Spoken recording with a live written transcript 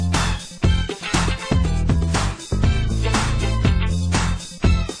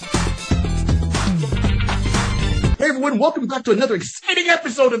welcome back to another exciting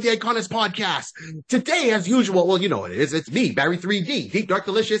episode of the iConis podcast. Today, as usual, well, you know what it is. It's me, Barry 3D, Deep Dark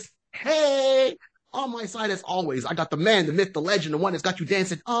Delicious. Hey, on my side, as always, I got the man, the myth, the legend, the one that's got you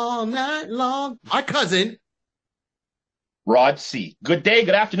dancing all night long. My cousin, Rod C. Good day,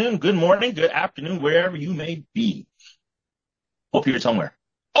 good afternoon, good morning, good afternoon, wherever you may be. Hope you're somewhere.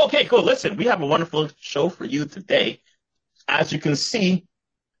 Okay, cool. Listen, we have a wonderful show for you today. As you can see,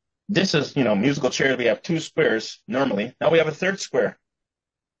 this is, musical chairs. We have two squares normally. Now we have a third square.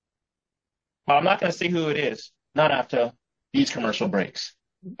 Well, I'm not going to say who it is, not after these commercial breaks.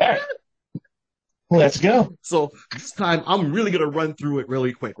 All right. Let's go. So this time, I'm really going to run through it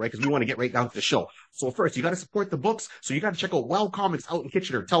really quick, right? Because we want to get right down to the show. So first, you got to support the books. So you got to check out Wild Comics out in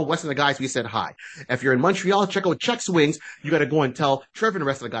Kitchener. Tell Wes and the guys we said hi. If you're in Montreal, check out Check Swings. You got to go and tell Trevor and the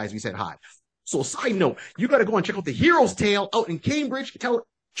rest of the guys we said hi. So side note, you got to go and check out The Hero's Tale out in Cambridge. Tell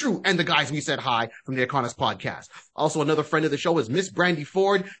Drew and the guys we said hi from the iConis podcast. Also, another friend of the show is Miss Brandy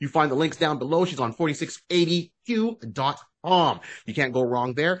Ford. You find the links down below. She's on 4680q.com. You can't go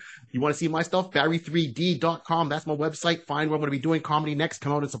wrong there. You want to see my stuff? Barry3d.com. That's my website. Find where I'm going to be doing comedy next.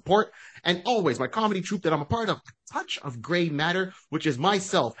 Come out and support. And always, my comedy troupe that I'm a part of, A Touch of Gray Matter, which is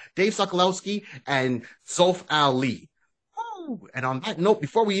myself, Dave Sokolowski, and Soph Ali. And on that note,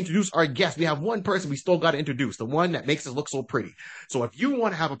 before we introduce our guest, we have one person we still got to introduce, the one that makes us look so pretty. So if you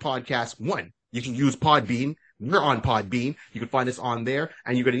want to have a podcast, one, you can use Podbean. We're on Podbean. You can find us on there.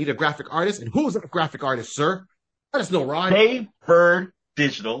 And you're going to need a graphic artist. And who's a graphic artist, sir? Let us know, Rod. Dave Bird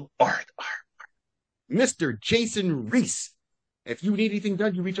Digital Art. Mr. Jason Reese. If you need anything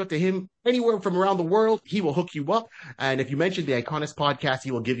done, you reach out to him anywhere from around the world. He will hook you up. And if you mention the iConis podcast, he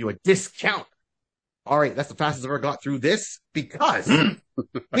will give you a discount. All right, that's the fastest I've ever got through this because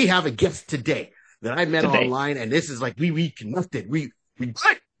we have a guest today that I met online, and this is like we connected. We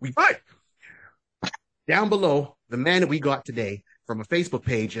down below, the man that we got today from a Facebook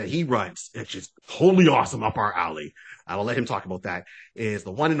page that he runs, it's just totally awesome up our alley. I will let him talk about that. Is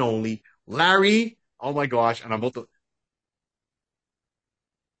the one and only Larry. Oh my gosh, and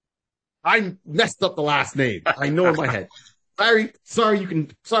I messed up the last name. I know in my head. Larry, sorry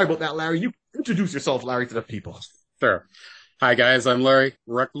about that, Larry. You introduce yourself, Larry, to the people. Sure. Hi, guys. I'm Larry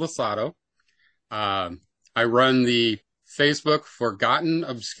Reclusado. I run the Facebook Forgotten,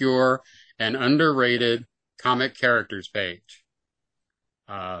 Obscure, and Underrated Comic Characters page.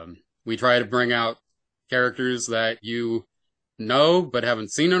 We try to bring out characters that you know but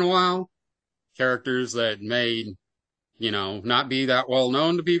haven't seen in a while, characters that may, not be that well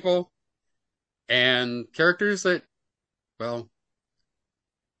known to people, and characters that, well,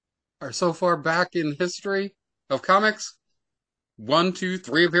 are so far back in history of comics, 1, 2,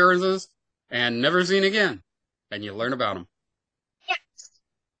 3 appearances, and never seen again. And you learn about them.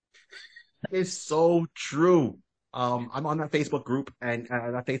 It's so true. I'm on that Facebook group and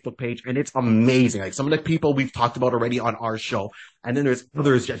that Facebook page, and it's amazing. Like some of the people we've talked about already on our show, and then there's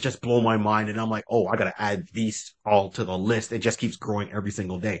others that just blow my mind, and I'm like, oh, I gotta add these all to the list. It just keeps growing every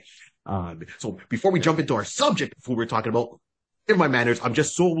single day. So before we jump into our subject, before we're talking about my manners, I'm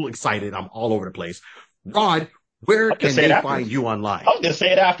just so excited. I'm all over the place. Rod, where can they find you online? I was going to say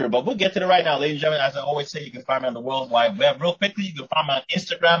it after, but we'll get to it right now. Ladies and gentlemen, as I always say, you can find me on the World Wide Web. Real quickly, you can find me on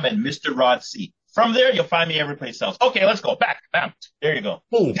Instagram at Mr. Rod C. From there, you'll find me every place else. Okay, let's go. Back. Bam. There you go.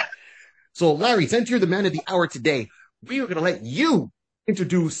 Boom. So, Larry, since you're the man of the hour today, we are going to let you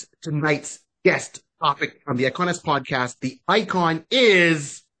introduce tonight's guest topic on the iConis podcast. The icon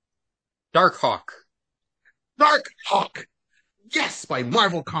is Darkhawk. Darkhawk. Yes, by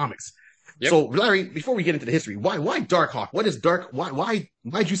Marvel Comics. Yep. So, Larry, before we get into the history, why Darkhawk? What is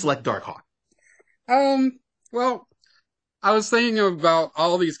why'd you select Darkhawk? Well, I was thinking about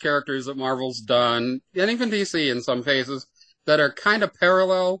all these characters that Marvel's done, and even DC in some cases, that are kind of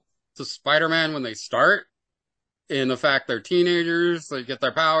parallel to Spider-Man when they start, in the fact they're teenagers, they get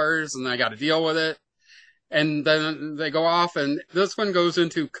their powers, and they got to deal with it, and then they go off, and this one goes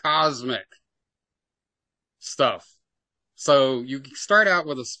into cosmic stuff. So you start out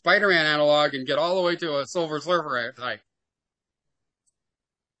with a Spider-Man analog and get all the way to a Silver Surfer type.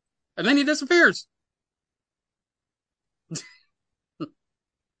 And then he disappears.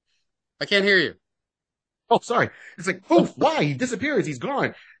 I can't hear you. Oh, sorry. It's like, poof, why? He disappears. He's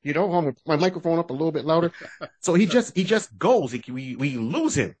gone. My microphone up a little bit louder. So he just goes. We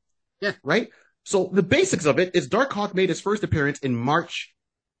lose him. Yeah. Right? So the basics of it is Darkhawk made his first appearance in March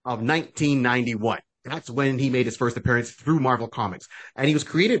of 1991. That's when he made his first appearance through Marvel Comics. And he was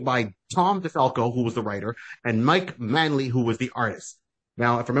created by Tom DeFalco, who was the writer, and Mike Manley, who was the artist.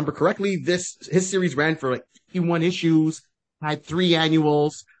 Now, if I remember correctly, his series ran for like 51 issues, had 3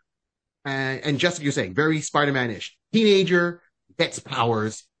 annuals, and just like you're saying, very Spider-Man-ish. teenager, gets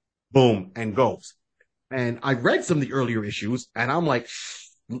powers, boom, and goes. And I read some of the earlier issues, and I'm like,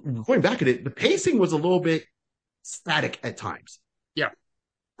 going back at it, the pacing was a little bit static at times. Yeah.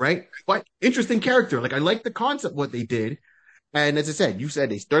 Right? But interesting character. Like, I like the concept, what they did. And as I said, you said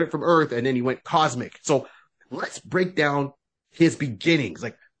they started from Earth and then he went cosmic. So let's break down his beginnings.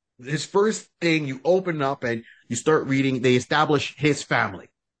 Like, his first thing, you open up and you start reading, they establish his family.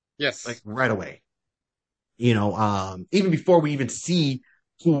 Yes. Like, right away. You know, even before we even see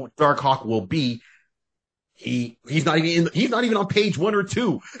who Darkhawk will be, he's not even on page 1 or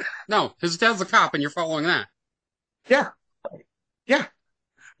 2. No, his dad's a cop and you're following that. Yeah. Yeah.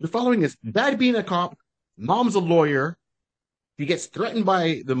 You're following his dad being a cop, mom's a lawyer, he gets threatened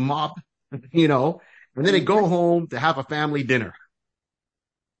by the mob, you know, and then they go home to have a family dinner.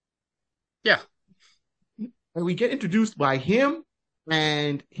 Yeah. And we get introduced by him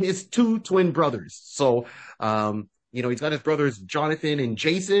and his 2 twin brothers. So, you know, he's got his brothers Jonathan and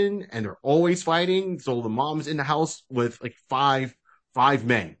Jason, and they're always fighting. So the mom's in the house with like five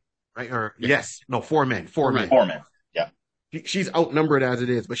men, right? Or yes, no, 4 men. 4 men. 4 men. Yeah. She's outnumbered as it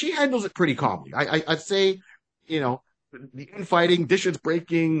is, but she handles it pretty calmly. I'd say, you know, the infighting, dishes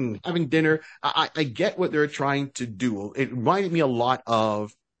breaking, having dinner. I get what they're trying to do. It reminded me a lot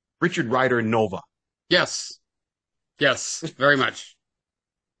of Richard Rider Nova. Yes. Yes, very much.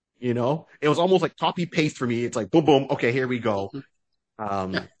 You know, it was almost like copy paste for me. It's like boom, boom. Okay, here we go.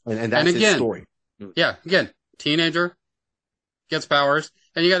 Yeah. And that's his story. Yeah, again, teenager gets powers,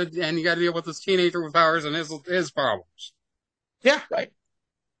 and you got to deal with this teenager with powers and his problems. Yeah, Right.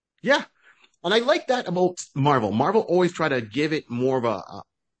 Yeah, and I like that about Marvel. Marvel always try to give it more of a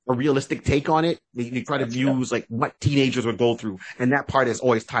realistic take on it. They try to use like what teenagers would go through, and that part is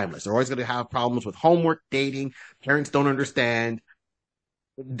always timeless. They're always going to have problems with homework, dating, parents don't understand.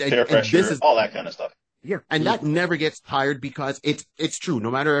 Peer pressure, this is all that kind of stuff. Yeah, and that never gets tired because it's true. No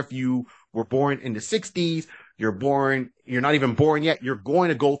matter if you were born in the 60s, you're not even born yet, you're going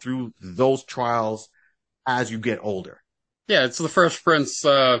to go through those trials as you get older. Yeah, it's the Fresh Prince,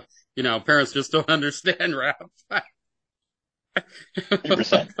 you know, parents just don't understand rap.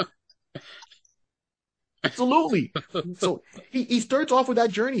 100%. Absolutely. So he starts off with that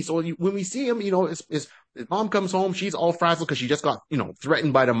journey. So when we see him, you know, his mom comes home, she's all frazzled because she just got, you know,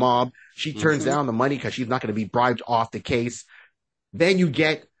 threatened by the mob. She turns down the money because she's not going to be bribed off the case. Then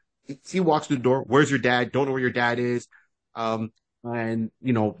he walks through the door. Where's your dad? Don't know where your dad is. And,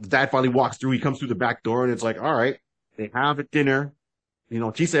 you know, dad finally walks through. He comes through the back door and it's like, all right, they have a dinner. You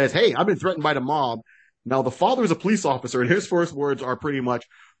know, she says, hey, I've been threatened by the mob. Now the father is a police officer and his first words are pretty much,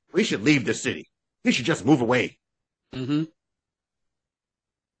 we should leave the city. We should just move away. Mm-hmm.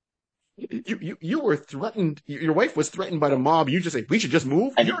 You were threatened. Your wife was threatened by the mob. You just say, we should just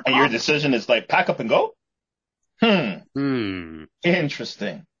move. And your decision is like, pack up and go?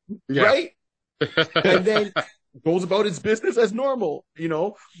 Interesting. Yeah. Right? And then goes about his business as normal, you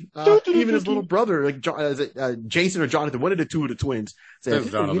know. Even his little brother, like Jason or Jonathan, one of the 2 of the twins,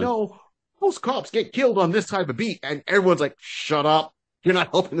 says, you know, most cops get killed on this type of beat. And everyone's like, shut up. You're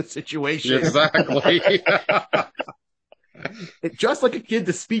not helping the situation. Exactly. It's just like a kid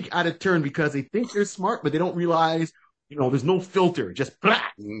to speak out of turn because they think they're smart, but they don't realize, you know, there's no filter. Just,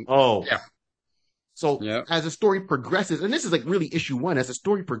 oh. Yeah. So as the story progresses, and this is like really issue 1, as the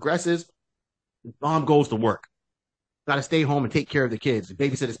story progresses, mom goes to work. Got to stay home and take care of the kids,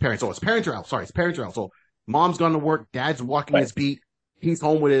 babysit his parents. Oh, his parents are out. Sorry, his parents are out. So mom's gone to work. Dad's walking his beat. He's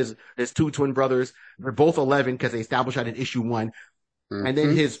home with his 2 twin brothers. They're both 11 because they established that in issue 1. And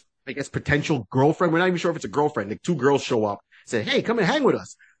then his, I guess, potential girlfriend, we're not even sure if it's a girlfriend, like 2 girls show up, say, hey, come and hang with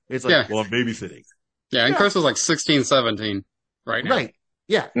us. It's like, well, I'm babysitting. Yeah, and Chris is like 16, 17 right now. Right.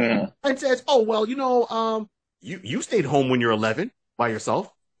 Yeah. And says, oh, well, you know, you stayed home when you're 11 by yourself.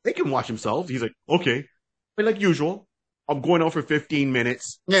 They can watch themselves. He's like, okay. But like usual, I'm going out for 15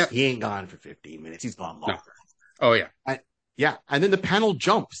 minutes. Yeah. He ain't gone for 15 minutes. He's gone longer. No. Oh, yeah. And then the panel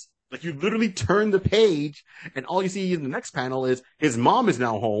jumps. Like you literally turn the page and all you see in the next panel is his mom is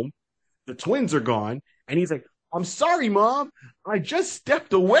now home. The twins are gone. And he's like, I'm sorry, Mom. I just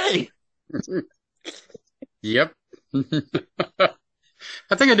stepped away. Yep.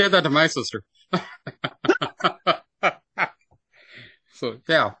 I think I did that to my sister. So,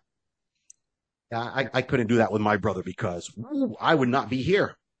 yeah. Yeah, I couldn't do that with my brother because I would not be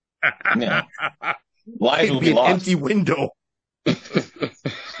here. Yeah. Lives It'd will be be an lost. empty window.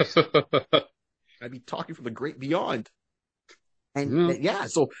 I'd be talking from the great beyond. And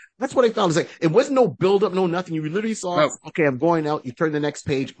so that's what I found. It's like, it wasn't no build up, no nothing. You literally saw, okay, I'm going out. You turn the next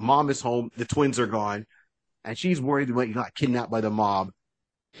page. Mom is home. The twins are gone. And she's worried that you got kidnapped by the mob.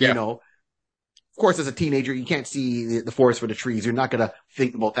 You know? Of course, as a teenager, you can't see the forest for the trees. You're not going to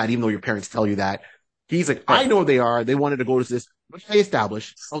think about that, even though your parents tell you that. He's like, I know they are. They wanted to go to this, which they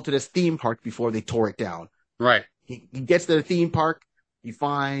established, go to this theme park before they tore it down. Right. He gets to the theme park. He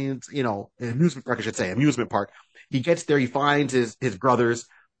finds, an amusement park, I should say, amusement park. He gets there. He finds his brothers,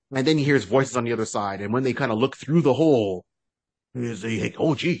 and then he hears voices on the other side. And when they kind of look through the hole, he's like,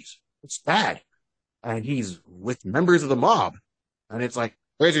 oh, geez, it's bad. And he's with members of the mob. And it's like,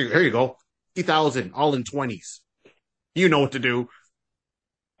 here you go. 50,000, all in 20s. You know what to do.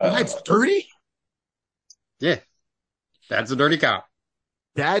 Dad's dirty? Yeah. Dad's a dirty cop.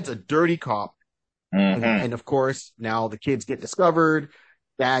 Dad's a dirty cop. Mm-hmm. And of course, now the kids get discovered.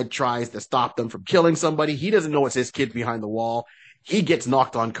 Dad tries to stop them from killing somebody. He doesn't know it's his kid behind the wall. He gets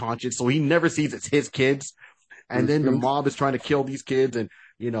knocked unconscious, so he never sees it's his kids. And then the mob is trying to kill these kids. And,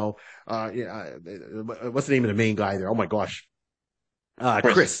 what's the name of the main guy there? Oh, my gosh.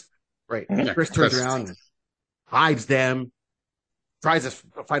 Chris. Right. Mm-hmm. Chris turns around and hides them, tries to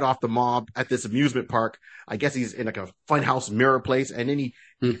fight off the mob at this amusement park. I guess he's in like a funhouse mirror place. And then he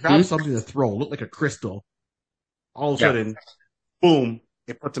grabs something to throw, look like a crystal. All of a sudden, boom,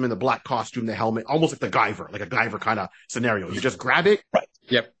 it puts him in the black costume, the helmet, almost like a Guyver kind of scenario. You just grab it. Right.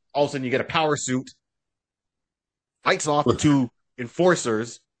 Yep. All of a sudden, you get a power suit, fights off the two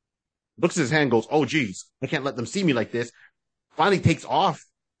enforcers, looks at his hand, goes, oh, geez, I can't let them see me like this. Finally takes off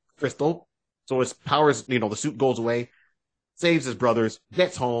Crystal. So his powers, the suit goes away, saves his brothers,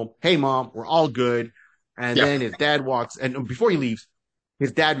 gets home. Hey, Mom, we're all good. And then his dad walks, and before he leaves,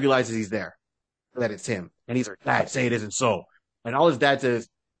 his dad realizes he's there, that it's him. And he's like, Dad, say it isn't so. And all his dad says,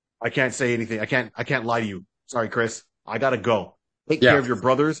 I can't say anything. I can't lie to you. Sorry, Chris. I gotta go. Take care of your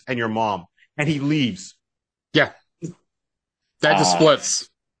brothers and your mom. And he leaves. Yeah. Dad just splits.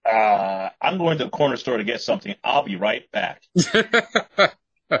 I'm going to the corner store to get something. I'll be right back.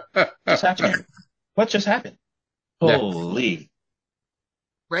 What's happening? What just happened? Holy.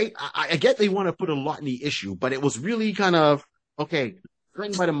 Right? I get they want to put a lot in the issue, but it was really kind of, okay,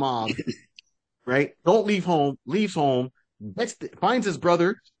 threatened by the mob, right? Don't leave home, leaves home, finds his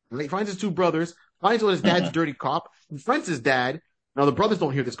brother, right? Finds his two brothers, finds out his dad's a dirty cop, confronts his dad. Now the brothers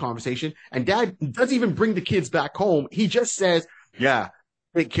don't hear this conversation, and dad doesn't even bring the kids back home. He just says, yeah,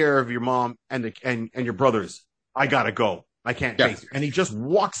 take care of your mom and your brothers. I gotta go. I can't face it. And he just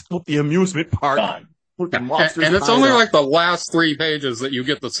walks out the amusement park. Gone. And it's only like the last 3 pages that you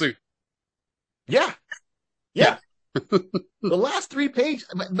get the suit. Yeah. The last 3 pages.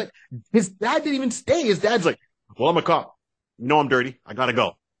 But his dad didn't even stay. His dad's like, well, I'm a cop. You know I'm dirty. I gotta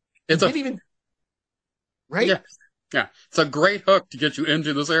go. Right? Yeah. It's a great hook to get you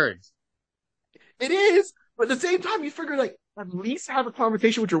into the series. It is. But at the same time, you figure, like, at least have a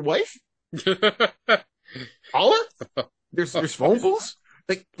conversation with your wife. Holler? There's phone calls?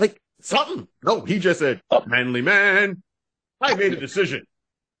 Like something. No, he just said, manly man, I made a decision.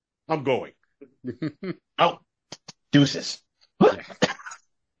 I'm going. Oh, deuces.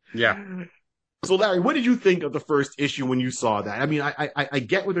 Yeah. So, Larry, what did you think of the first issue when you saw that? I mean, I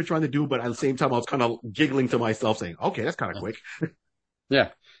get what they're trying to do, but at the same time, I was kind of giggling to myself saying, okay, that's kind of quick. Yeah.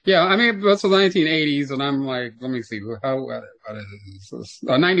 I mean, that's the 1980s, and I'm like, let me see, what is this?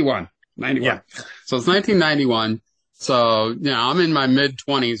 91. Yeah. So it's 1991. So, I'm in my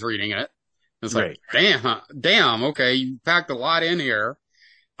mid-20s reading it. It's like, damn, okay, you packed a lot in here.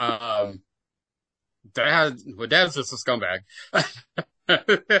 Dad's just a scumbag.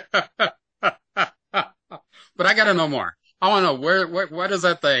 But I gotta know more. I want to know what is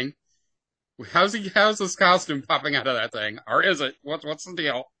that thing? How's this costume popping out of that thing? Or is it? What's the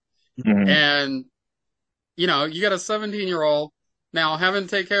deal? Mm-hmm. And, you got a 17-year-old now having to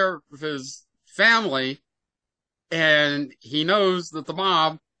take care of his family, and he knows that the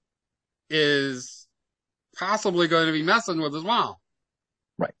mob is possibly going to be messing with his mom.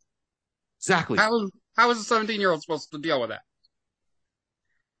 Right. Exactly. How is a 17-year-old supposed to deal with that?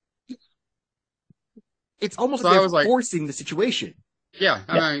 It's almost like they're forcing the situation. Yeah.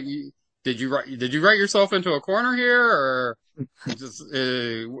 I mean, did you write yourself into a corner here, or just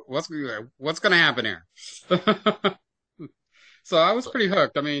what's going to happen here? So I was pretty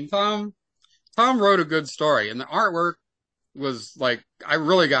hooked. I mean, Tom wrote a good story, and the artwork was like, I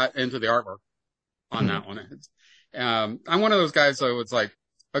really got into the artwork on that one. I'm one of those guys, so it's like,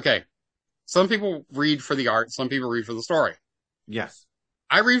 okay, some people read for the art, some people read for the story. Yes.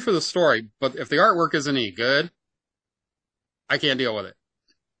 I read for the story, but if the artwork isn't any good, I can't deal with it.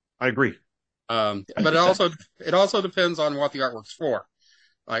 I agree. But it also depends on what the artwork's for.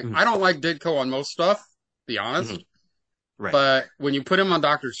 Like, I don't like Ditko on most stuff, to be honest. Right. But when you put him on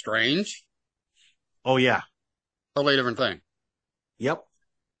Doctor Strange, oh yeah, totally different thing. Yep.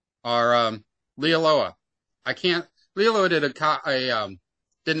 Or Lealoa. I can't. Lealoa did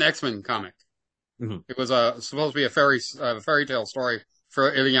did an X-Men comic. Mm-hmm. It was supposed to be a fairy tale story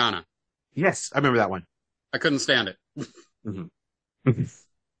for Ileana. Yes, I remember that one. I couldn't stand it, Mm-hmm.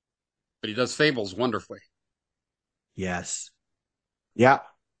 but he does fables wonderfully. Yes. Yeah.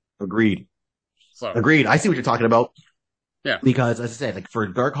 Agreed. So Agreed. I see what you're talking about. yeah, Because as I said, like for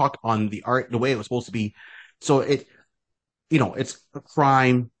Darkhawk on the art, the way it was supposed to be, so it's a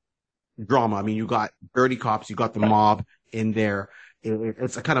crime drama. I mean, you got dirty cops, you got the mob in there.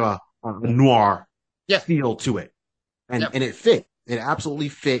 It's a kind of a noir feel to it. And it fit. It absolutely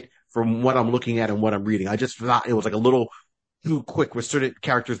fit from what I'm looking at and what I'm reading. I just thought it was like a little too quick with certain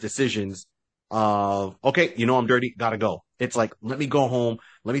characters' decisions of, okay, I'm dirty, gotta go. It's like, let me go home,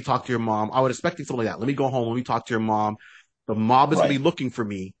 let me talk to your mom. I was expecting something like that. Let me go home, let me talk to your mom. The mob is going to be looking for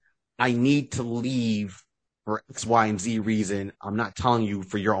me. I need to leave for X, Y, and Z reason. I'm not telling you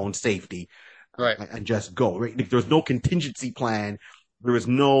for your own safety. right. And just go. Right? Like, there's no contingency plan. There is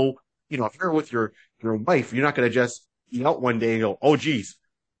no, if you're with your wife, you're not going to just be out one day and go, oh, geez,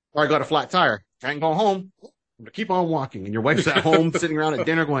 I got a flat tire. Can't go home. I'm going to keep on walking. And your wife's at home sitting around at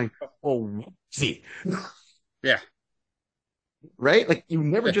dinner going, oh, see. Yeah. Right? Like, you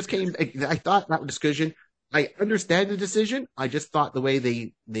never just came. I thought that discussion. I understand the decision. I just thought the way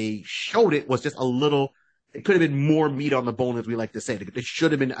they showed it was just a little. It could have been more meat on the bone, as we like to say. There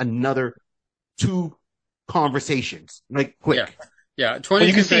should have been another 2 conversations, like quick. Yeah.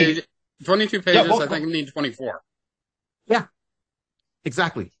 22 pages. I think we need 24. Yeah,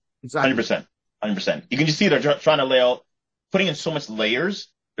 exactly. 100%. You can just see they're trying to lay out, putting in so much layers.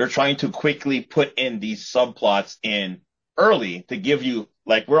 They're trying to quickly put in these subplots in early to give you,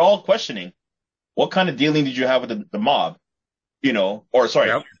 like, we're all questioning. What kind of dealing did you have with the mob?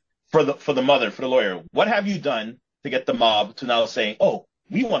 For the mother, for the lawyer. What have you done to get the mob to now saying, oh,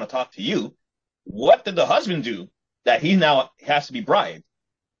 we want to talk to you? What did the husband do that he now has to be bribed?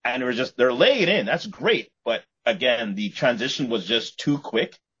 And they're laying it in. That's great. But again, the transition was just too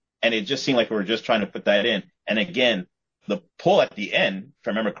quick. And it just seemed like we were just trying to put that in. And again, the pull at the end, if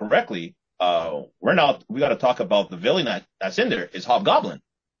I remember correctly, we got to talk about the villain that's in there is Hobgoblin.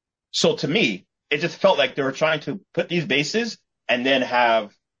 So to me, it just felt like they were trying to put these bases and then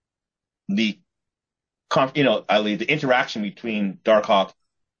have the interaction between Darkhawk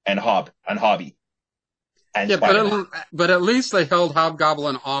and Hobby. And but at least they held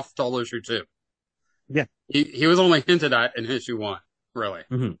Hobgoblin off till issue 2. Yeah, he was only hinted at in issue 1, really.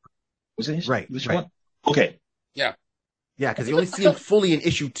 Mm-hmm. Was it right? One? Okay. Yeah, because you only see him fully in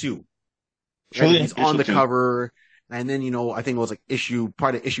issue 2. Right? He's on the cover. And then, I think it was like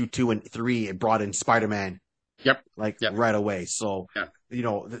part of issue 2 and 3, it brought in Spider-Man. Yep. Right away. So,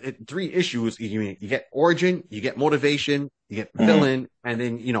 3 issues, you get origin, you get motivation, you get villain, and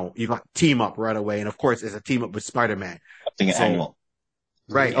then, you got team up right away. And of course, it's a team up with Spider-Man. I'm thinking annual.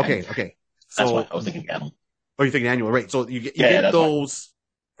 Right. Okay. So, that's why I was thinking annual. Oh, you're thinking annual, right? So you get those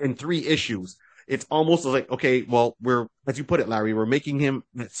in 3 issues. It's almost like, okay, well, as you put it, Larry, we're making him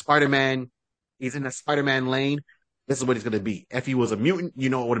Spider-Man. He's in the Spider-Man lane. This is what he's going to be. If he was a mutant,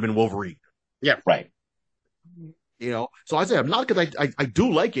 it would have been Wolverine. Yeah. Right. So I say I'm not because I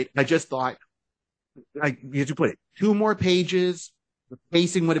do like it. I just thought, as you put it, 2 more pages, the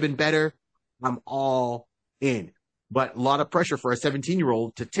pacing would have been better. I'm all in. But a lot of pressure for a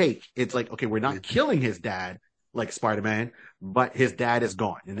 17-year-old to take. It's like, okay, we're not killing his dad like Spider-Man, but his dad is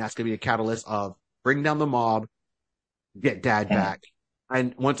gone. And that's going to be a catalyst of bring down the mob, get dad back.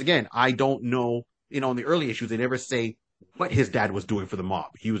 And once again, I don't know. In the early issues, they never say what his dad was doing for the mob.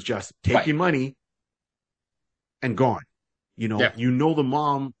 He was just taking money and gone. The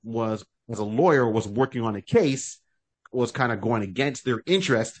mom was, as a lawyer, was working on a case, was kind of going against their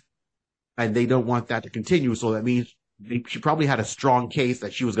interest, and they don't want that to continue. So that means she probably had a strong case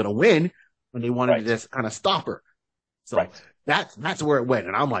that she was going to win, and they wanted to just kind of stop her. So that's where it went.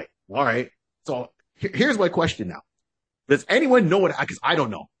 And I'm like, all right. So here's my question now. Does anyone know because I don't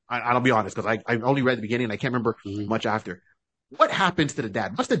know. I'll be honest, because I only read the beginning and I can't remember much after. What happens to the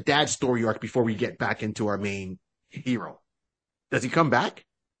dad? What's the dad's story arc before we get back into our main hero? Does he come back?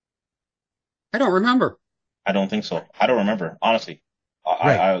 I don't remember. I don't think so. I don't remember, honestly.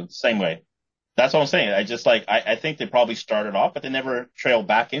 I same way. That's what I'm saying. I think they probably started off, but they never trailed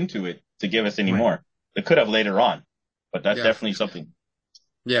back into it to give us any more. They could have later on, but that's definitely something.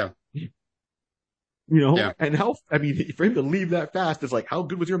 Yeah. And how, for him to leave that fast is like, how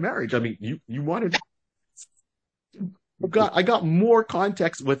good was your marriage? You wanted, I got more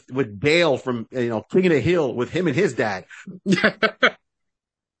context with Dale from, King of the Hill with him and his dad.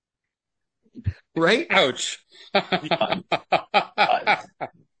 Right? Ouch.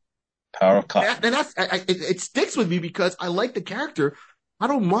 Power Darkhawk. And it sticks with me because I like the character. I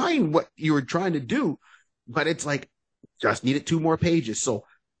don't mind what you were trying to do, but it's like just needed 2 more pages. So,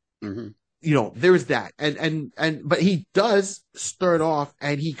 there's that. But he does start off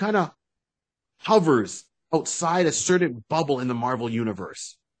and he kind of hovers outside a certain bubble in the Marvel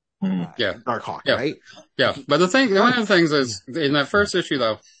universe. Darkhawk, right? Yeah. But one of the things is in that first issue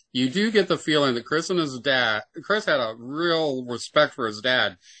though, you do get the feeling that Chris had a real respect for his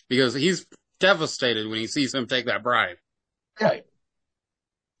dad because he's devastated when he sees him take that bribe. Right.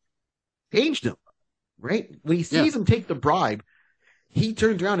 Changed him, right? When he sees him take the bribe, he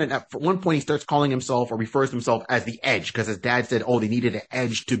turns around and at one point he starts calling himself or refers to himself as the Edge because his dad said, they needed an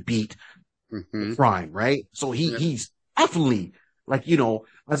edge to beat crime, right? So he's definitely like,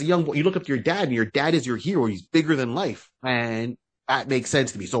 as a young boy, you look up to your dad and your dad is your hero. He's bigger than life. And that makes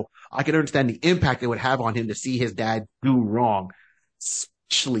sense to me. So I can understand the impact it would have on him to see his dad do wrong,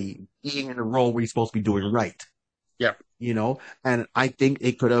 especially being in a role where he's supposed to be doing right. Yeah. And I think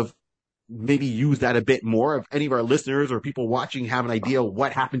it could have maybe used that a bit more. If any of our listeners or people watching have an idea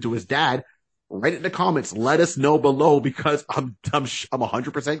what happened to his dad, write it in the comments. Let us know below because I'm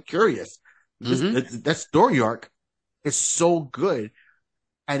 100% curious. That story arc is so good.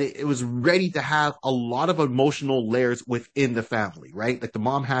 And it was ready to have a lot of emotional layers within the family, right? Like the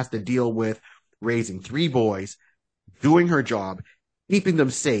mom has to deal with raising 3 boys, doing her job, keeping them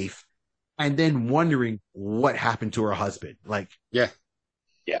safe, and then wondering what happened to her husband. Like, yeah.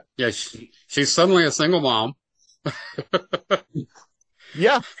 She's suddenly a single mom.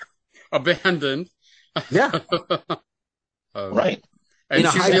 Yeah. Abandoned. Yeah. Right. And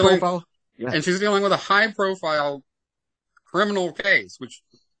she's dealing with a high profile criminal case, which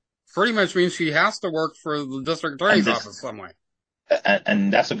pretty much means she has to work for the district attorney's office some way.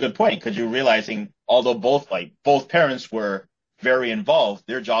 And that's a good point because you're realizing, although both parents were very involved,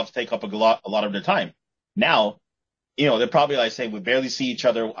 their jobs take up a lot of their time. Now, they're probably like saying we barely see each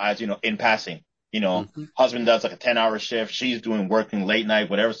other as, in passing. Husband does like a 10-hour shift. She's working late night,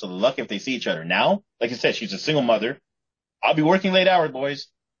 whatever. So they're lucky if they see each other. Now, like I said, she's a single mother. I'll be working late hours, boys.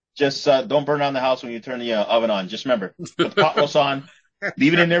 Just don't burn down the house when you turn the oven on. Just remember, put the pot roast on,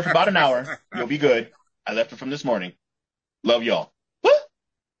 leave it in there for about an hour. You'll be good. I left it from this morning. Love y'all. Woo!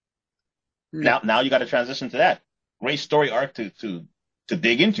 Now you got to transition to that. Great story arc to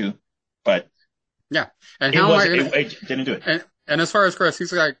dig into, but yeah. And it didn't do it. And as far as Chris,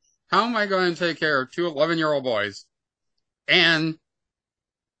 he's like, how am I going to take care of 2 11-year-old boys and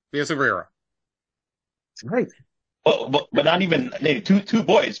be a superhero? Right. But not even two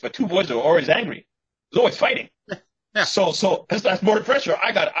boys, but 2 boys are always angry. They're always fighting. Yeah. So that's more pressure.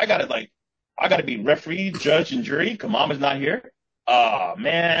 I got to be referee, judge, and jury. Cause mom is not here.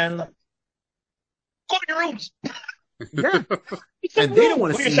 Man, go to your rooms. Yeah. And they don't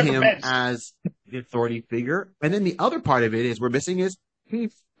want to see him as the authority figure. And then the other part of it is we're missing is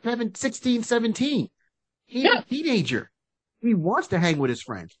he's 16, 17. He's a teenager. He wants to hang with his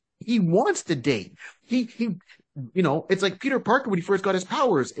friends. He wants to date. He it's like Peter Parker when he first got his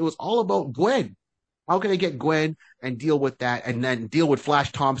powers. It was all about Gwen. How can I get Gwen and deal with that and then deal with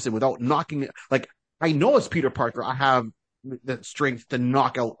Flash Thompson without knocking it? Like, I know it's Peter Parker. I have the strength to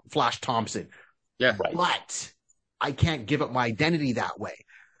knock out Flash Thompson. Yeah. But I can't give up my identity that way.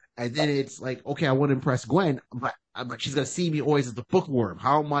 And then it's like, okay, I want to impress Gwen, but she's going to see me always as the bookworm.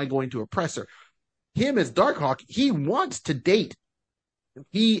 How am I going to impress her? Him as Darkhawk, he wants to date,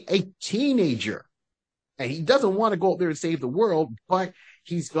 be a teenager. And he doesn't want to go out there and save the world, but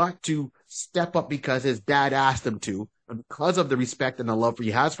he's got to step up because his dad asked him to. And because of the respect and the love he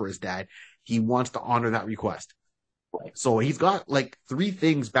has for his dad, he wants to honor that request. So he's got like 3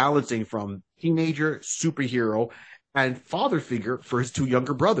 things balancing from teenager, superhero, and father figure for his 2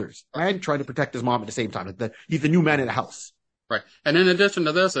 younger brothers, and trying to protect his mom at the same time. He's the new man in the house. Right. And in addition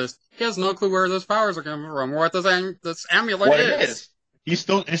to this, he has no clue where those powers are coming from, or what this amulet is. It's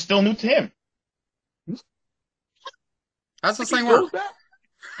still new to him. How's this thing work?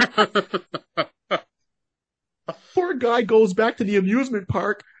 Poor guy goes back to the amusement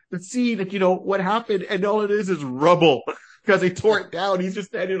park to see that, what happened, and all it is rubble because they tore it down. He's just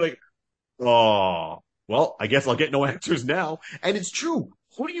standing like, oh, well, I guess I'll get no answers now. And it's true.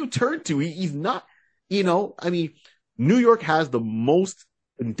 Who do you turn to? He's not, New York has the most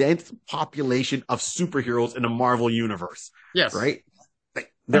dense population of superheroes in the Marvel universe. Yes. Right?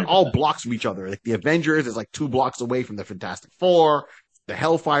 They're all blocks from each other. Like the Avengers is like 2 blocks away from the Fantastic Four. The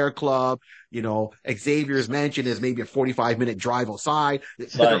Hellfire Club, Xavier's mansion is maybe a 45-minute drive outside.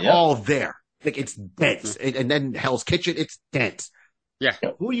 They're all there. Like it's dense. And then Hell's Kitchen, it's dense. Yeah.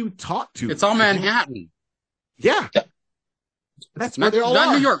 Who do you talk to? It's all Manhattan. Yeah. That's where they all not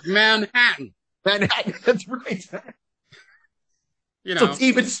are. New York, Manhattan. Manhattan. That's right. You So know, it's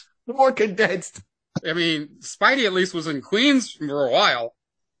even more condensed, I mean, Spidey at least was in Queens for a while.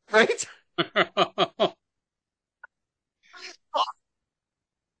 right?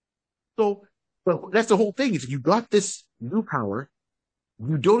 So, but that's the whole thing is you got this new power.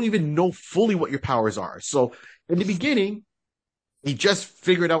 You don't even know fully what your powers are. So in the beginning, he just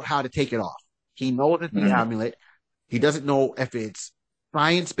figured out how to take it off. He knows it's the amulet. He doesn't know if it's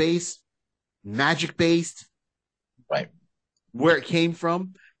science based, magic based, Right. where it came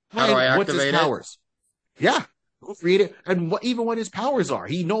from, How do I and what's his activate it? powers. Yeah, go read it, and even what his powers are.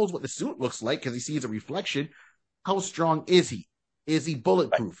 He knows what the suit looks like because he sees a reflection. How strong is he? Is he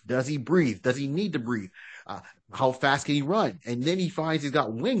bulletproof? Right. Does he breathe? Does he need to breathe? How fast can he run? And then he finds he's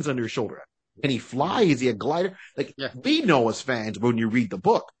got wings under his shoulder. Can he fly? Is he a glider? Like, Yeah. we know as fans when you read the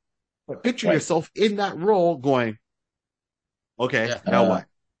book. But picture Right. yourself in that role going, okay, Yeah. now what?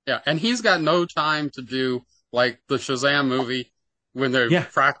 Yeah, and he's got no time to do like the Shazam movie when they're Yeah.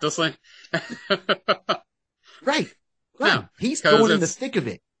 practicing. Right. No, He's 'cause going in the it's- thick of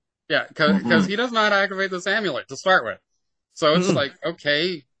it. Yeah, because he does not activate this amulet to start with. So it's like,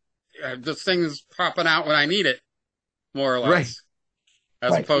 okay, this thing is popping out when I need it, more or less. Right.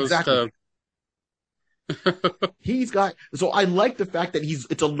 As Right, opposed exactly. He's got, so I like the fact that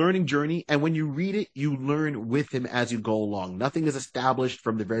it's a learning journey. And when you read it, you learn with him as you go along. Nothing is established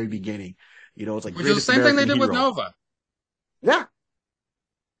from the very beginning. You know, it's like, which is the same thing they did with Nova. Yeah.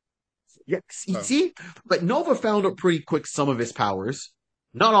 Yeah. Oh. See, but Nova found out pretty quick some of his powers.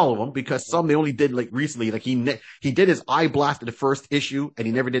 Not all of them, because some they only did like recently. Like he did his eye blast in the first issue, and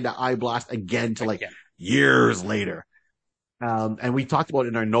he never did that eye blast again till like years later. And we talked about it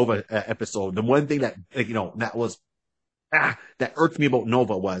in our Nova episode. The one thing that that was that irked me about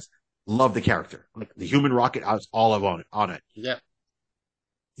Nova was love the character, like the Human Rocket. I was all on it. Yeah.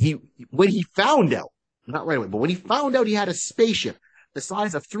 When he found out, not right away, but when he found out he had a spaceship the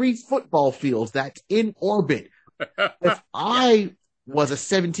size of 3 football fields that's in orbit, if I was a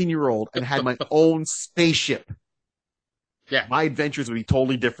 17-year-old and had my own spaceship, Yeah. my adventures would be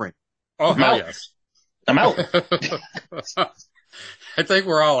totally different. Oh, hell out. yes. I'm out. I think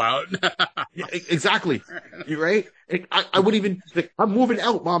we're all out. Yeah, exactly. You're right. I wouldn't even. I'm moving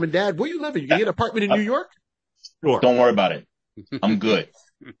out, Mom and Dad. Where you living? You get an apartment in New York? Sure. Don't worry about it. I'm good.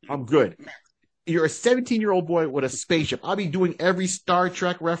 I'm good. You're a 17-year-old boy with a spaceship. I'll be doing every Star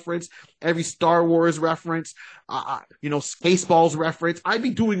Trek reference, every Star Wars reference, Spaceballs reference. I'd be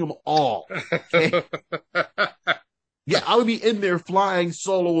doing them all. Okay? Yeah, I would be in there flying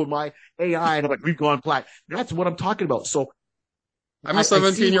solo with my AI, and I'm like, we've gone flat. That's what I'm talking about. So I'm a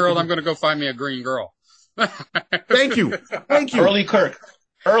 17-year-old. I'm going to go find me a green girl. Thank you. Early Kirk.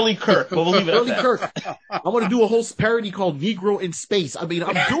 We'll leave it at Early that. Kirk. I want to do a whole parody called Negro in Space. I mean,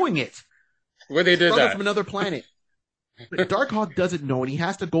 I'm doing it. Where they did Brother that. from another planet. But Darkhawk doesn't know, and he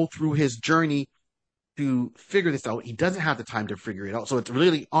has to go through his journey to figure this out. He doesn't have the time to figure it out. So it's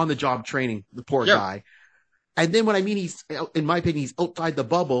really on-the-job training, the poor guy. And then when I mean he's, in my opinion, he's outside the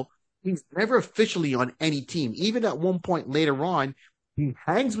bubble, he's never officially on any team. Even at one point later on, he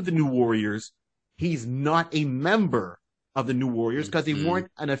hangs with the New Warriors. He's not a member of the New Warriors because they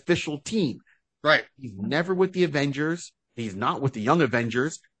weren't an official team. Right. He's never with the Avengers. He's not with the Young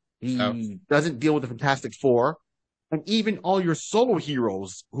Avengers. He doesn't deal with the Fantastic Four. And even all your solo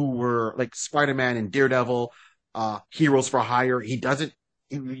heroes who were like Spider-Man and Daredevil, heroes for hire, he doesn't,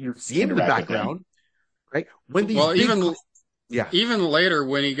 you see him in the background, right? When these even later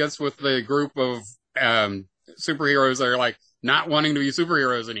when he gets with the group of superheroes that are like not wanting to be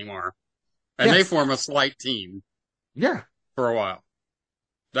superheroes anymore, and they form a slight team. Yeah. For a while.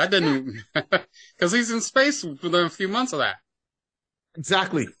 That didn't, because he's in space for a few months of that.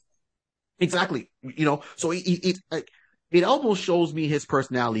 Exactly. So it almost shows me his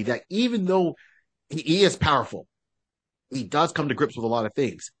personality that even though he is powerful, he does come to grips with a lot of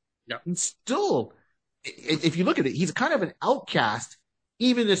things. Yeah. And still, if you look at it, he's kind of an outcast,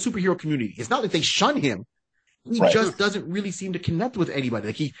 even in the superhero community. It's not that they shun him. He just doesn't really seem to connect with anybody.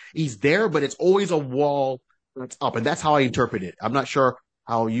 Like he's there, but it's always a wall that's up. And that's how I interpret it. I'm not sure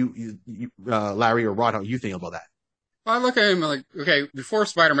how you Larry or Rod, how you think about that. Well, I look at him like, okay, before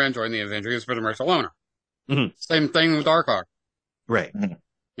Spider-Man joined the Avengers, he was pretty much a loner. Mm-hmm. Same thing with Darkhawk. Right.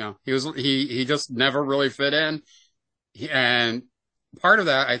 Mm-hmm. He just never really fit in. And part of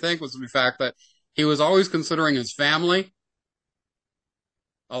that, I think, was the fact that he was always considering his family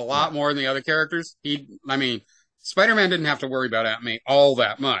a lot more than the other characters. Spider-Man didn't have to worry about Aunt May all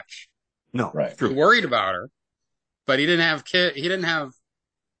that much. No, right. He worried about her, but he didn't have he didn't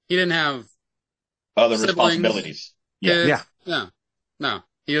have other siblings, responsibilities. Kids. Yeah. No, no.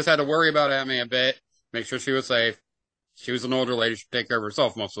 He just had to worry about Aunt May a bit, make sure she was safe. She was an older lady; she'd take care of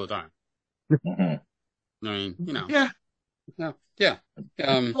herself most of the time. Mm-hmm. I mean, Yeah. yeah.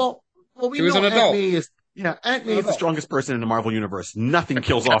 Well, we she was know an Aunt adult. May is Aunt May is the strongest person in the Marvel universe. Nothing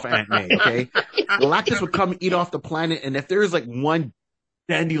kills off Aunt May. Okay, Galactus would come eat off the planet, and if there is like one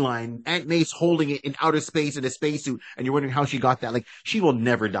dandelion, Aunt May's holding it in outer space in a spacesuit, and you're wondering how she got that. Like, she will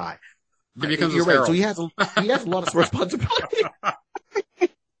never die. He becomes You're his right. herald. So he has a lot of responsibility.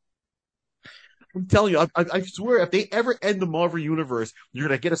 I'm telling you, I swear, if they ever end the Marvel universe, you're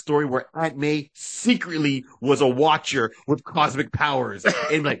gonna get a story where Aunt May secretly was a Watcher with cosmic powers,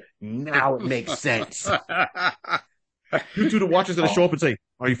 and like now it makes sense. You two, the Watcher's gonna show up and say,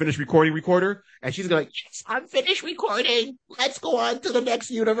 "Are you finished recording, recorder?" And she's gonna like, "Yes, I'm finished recording. Let's go on to the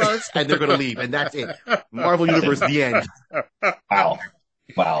next universe." And they're gonna leave, and that's it. Marvel universe, the end.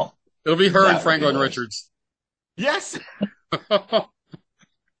 Wow. It'll be her and Franklin Richards. Yes.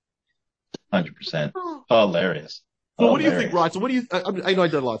 100%. Hilarious. So what do you think, Rod? So what do you? I know I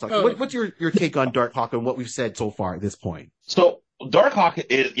did a lot of talking. What's your take on Darkhawk and what we've said so far at this point? So Darkhawk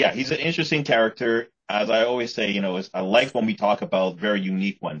is, he's an interesting character. As I always say, I like when we talk about very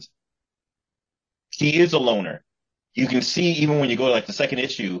unique ones. He is a loner. You can see even when you go to like the second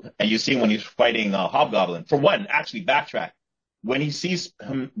issue and you see when he's fighting Hobgoblin. For one, actually backtrack. When he sees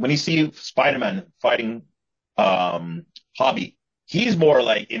Spider-Man fighting Hobby, he's more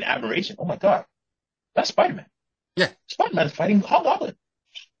like in admiration. Oh my God, that's Spider-Man. Yeah. Spider-Man's fighting Hobgoblin.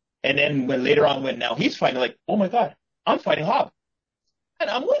 And then later on when now he's fighting, like, oh my God, I'm fighting Hob. And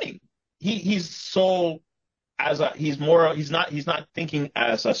I'm winning. He's not thinking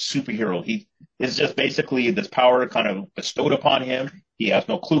as a superhero. He is just basically this power kind of bestowed upon him. He has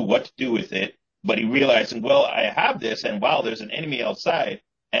no clue what to do with it, but he realizing, well, I have this, and wow, there's an enemy outside,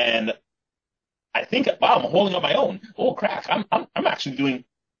 and I think, wow, I'm holding on my own. Oh crack, I'm actually doing.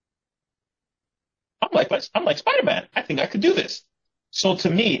 I'm like Spider-Man. I think I could do this. So to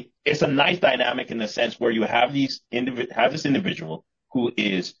me, it's a nice dynamic in the sense where you have this individual who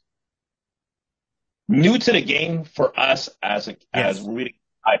is new to the game for us as reading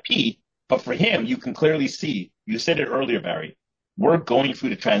IP, but for him, you can clearly see. You said it earlier, Barry. We're going through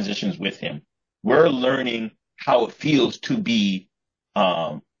the transitions with him. We're learning how it feels to be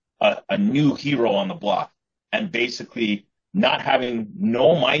a new hero on the block, and basically not having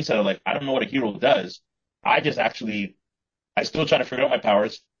no mindset of like, I don't know what a hero does. I still trying to figure out my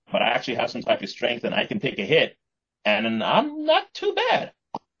powers, but I actually have some type of strength, and I can take a hit, and I'm not too bad.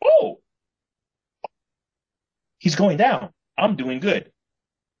 Oh. He's going down. I'm doing good.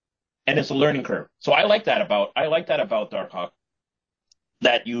 And it's a learning curve. So I like that about Darkhawk,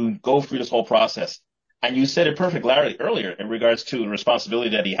 that you go through this whole process. And you said it perfect, Larry, earlier in regards to the responsibility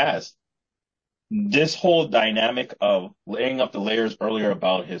that he has. This whole dynamic of laying up the layers earlier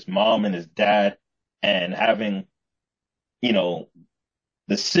about his mom and his dad and having, the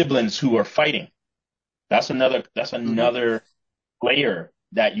siblings who are fighting. That's another layer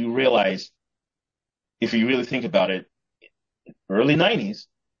that you realize, if you really think about it, early 90s,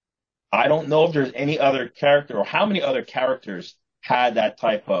 I don't know if there's any other character or how many other characters had that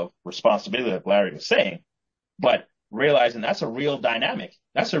type of responsibility that Larry was saying, but realizing that's a real dynamic.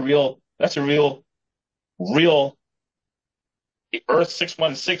 That's a real Earth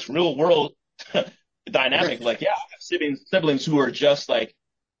 616 real world dynamic. Like, yeah, siblings who are just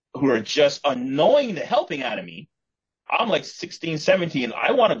annoying the helping out of me. I'm like 16, 17.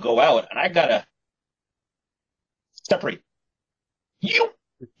 I want to go out and I gotta separate. You.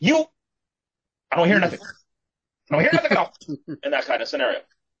 I don't hear nothing. At all. In that kind of scenario.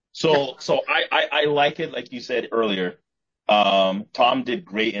 So I like it, like you said earlier. Tom did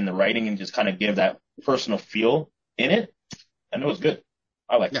great in the writing and just kind of give that personal feel in it, and it was good.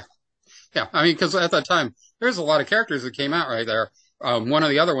 I like it. Yeah. I mean, because at that time, there's a lot of characters that came out right there. One of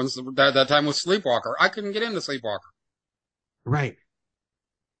the other ones that time was Sleepwalker. I couldn't get into Sleepwalker. Right.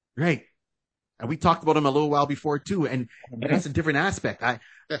 And we talked about him a little while before too, and that's a different aspect.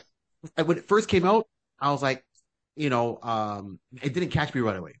 When it first came out, I was like, it didn't catch me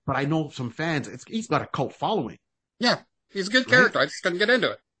right away. But I know some fans. He's got a cult following. Yeah, he's a good character. I just couldn't get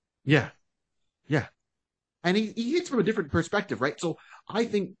into it. Yeah, and he hits from a different perspective, right? So I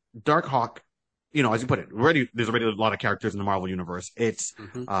think Darkhawk, as you put it, there's already a lot of characters in the Marvel universe. It's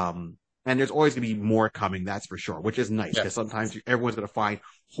and there's always going to be more coming, that's for sure, which is nice because sometimes everyone's going to find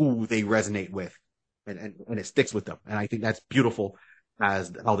who they resonate with, and it sticks with them. And I think that's beautiful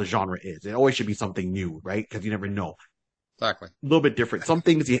as how the genre is. It always should be something new, right? Because you never know. Exactly. A little bit different. Some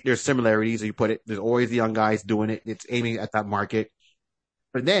things, there's similarities, as you put it. There's always the young guys doing it. It's aiming at that market.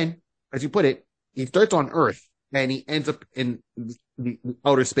 But then, as you put it, he starts on Earth and he ends up in the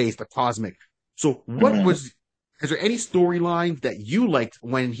outer space, the cosmic. So is there any storyline that you liked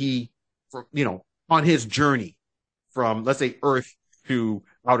when he, on his journey from, let's say, Earth to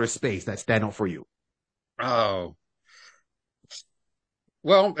outer space that stand out for you? Oh,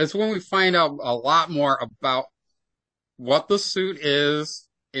 well, it's when we find out a lot more about what the suit is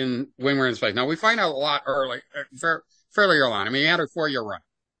when we're in space. Now, we find out a lot early, fairly early on. I mean, he had a 4-year run.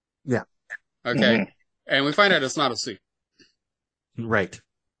 Yeah. Okay. And we find out it's not a suit. Right.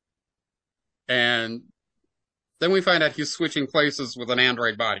 And then we find out he's switching places with an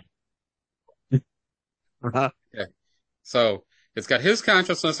android body. Uh-huh. Okay. So it's got his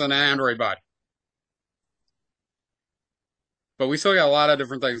consciousness and an android body. But we still got a lot of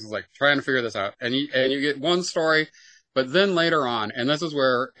different things, like trying to figure this out. And you get one story, but then later on, and this is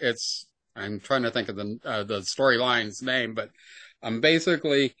where I'm trying to think of the storyline's name, but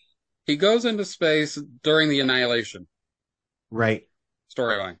basically he goes into space during the Annihilation. Right.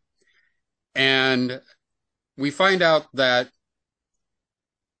 Storyline. And we find out that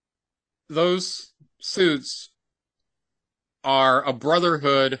those suits are a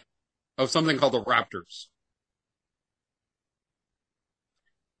brotherhood of something called the Raptors,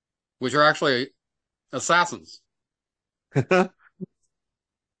 which are actually assassins. But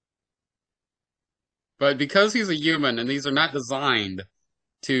because he's a human and these are not designed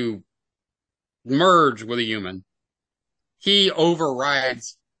to merge with a human, he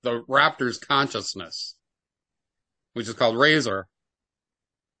overrides the Raptor's consciousness, which is called Razor.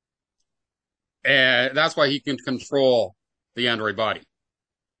 And that's why he can control the android body.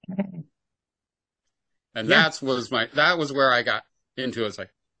 And that was where I got into it. It's like,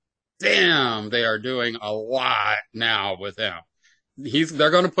 damn, they are doing a lot now with him.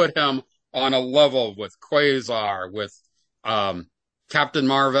 They're going to put him on a level with Quasar, with Captain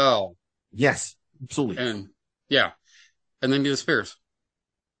Marvel. Yes, absolutely. And and then he disappears.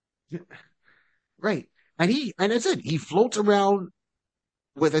 Right. And that's it. He floats around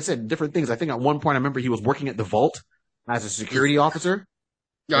with, I said, different things. I think at one point I remember he was working at the vault as a security officer.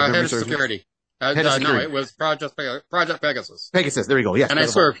 Head of security. No, it was Project Pegasus. Pegasus, there we go. Yes. And I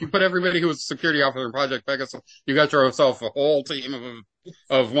swear, if you put everybody who was a security officer in Project Pegasus, you got yourself a whole team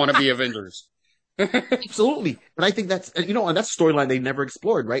of wannabe Avengers. Absolutely. And I think that's, and that's a storyline they never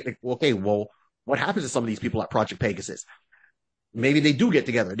explored, right? Like, okay, well, what happens to some of these people at Project Pegasus? Maybe they do get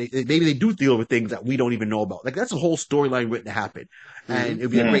together. Maybe they do deal with things that we don't even know about. Like, that's a whole storyline waiting to happen. And it'd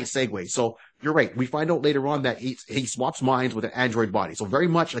be a great segue. So you're right. We find out later on that he swaps minds with an android body. So very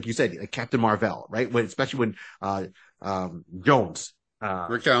much, like you said, like Captain Marvel, right? Especially when Jones.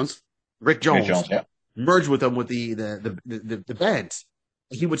 Rick Jones. Yeah. Merged with them with the bands.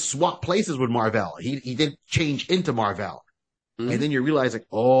 He would swap places with Marvel. He did change into Marvel. And then you realize, like,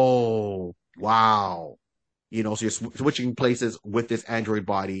 oh, wow. So you're switching places with this android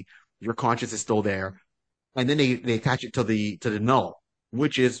body. Your conscience is still there. And then they attach it to the null,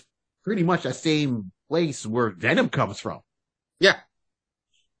 which is pretty much the same place where Venom comes from. Yeah.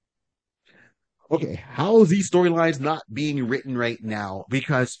 Okay. How is these storylines not being written right now?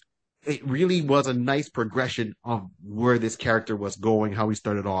 Because it really was a nice progression of where this character was going, how he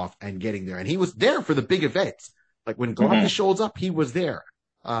started off and getting there. And he was there for the big events. Like when Galactus shows up, he was there.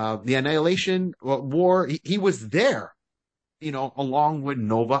 The Annihilation War, he was there, along with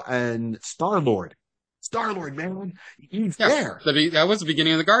Nova and Star-Lord. Star-Lord, man, he's there. That was the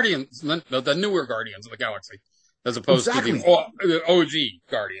beginning of the Guardians, the newer Guardians of the Galaxy, as opposed to the OG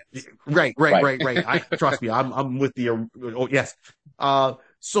Guardians. Right. Trust me, I'm with the. Yes.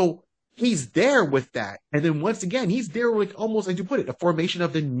 So he's there with that, and then once again, he's there with almost, as you put it, the formation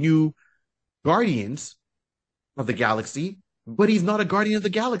of the new Guardians of the Galaxy. But he's not a Guardian of the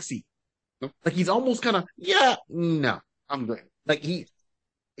Galaxy. Nope. Like, he's almost kind of, no, I'm good. Like,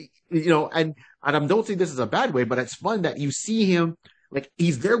 and I don't say this is a bad way, but it's fun that you see him, like,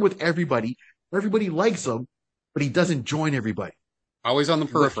 he's there with everybody. Everybody likes him, but he doesn't join everybody. Always on the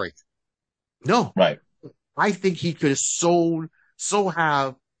periphery. No. Right. I think he could have so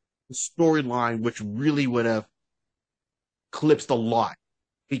have a storyline which really would have clipped a lot.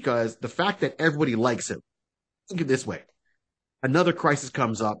 Because the fact that everybody likes him, think of it this way. Another crisis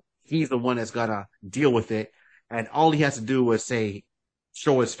comes up. He's the one that's got to deal with it. And all he has to do is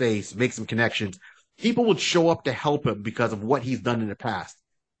show his face, make some connections. People would show up to help him because of what he's done in the past.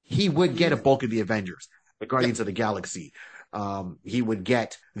 He would get a bulk of the Avengers, the Guardians of the Galaxy. He would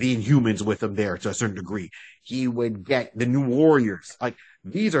get the Inhumans with him there to a certain degree. He would get the New Warriors. Like,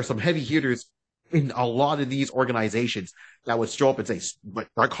 these are some heavy hitters in a lot of these organizations that would show up and say, but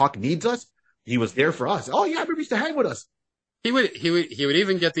Darkhawk needs us. He was there for us. Oh yeah, he used to hang with us. He would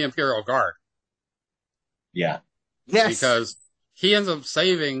even get the Imperial Guard. Yeah. Yes. Because he ends up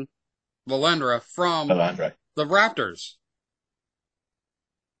saving Valendra from Alandra. the Raptors.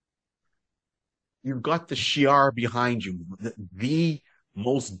 You've got the Shi'ar behind you, the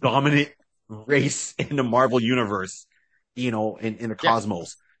most dominant race in the Marvel universe, in the Yeah.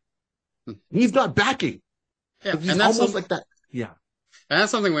 cosmos. He's got backing. Yeah. He's almost like that. Yeah. And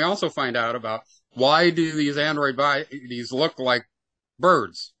that's something we also find out about. Why do these android bodies look like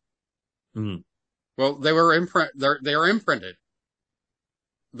birds? Mm. Well, they are imprinted.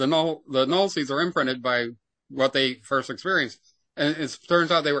 The null seeds are imprinted by what they first experienced. And it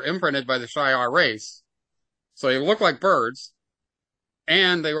turns out they were imprinted by the Shi'ar race. So they look like birds.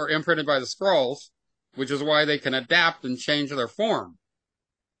 And they were imprinted by the Skrulls, which is why they can adapt and change their form.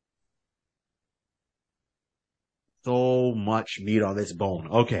 So much meat on this bone.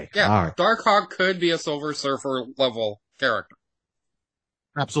 Okay. Yeah, all right. Darkhawk could be a Silver Surfer level character.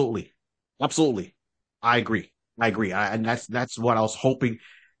 Absolutely. I agree. And that's what I was hoping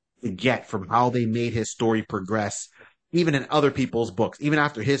to get from how they made his story progress, even in other people's books, even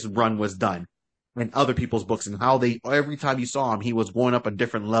after his run was done, in other people's books, and how every time you saw him, he was going up a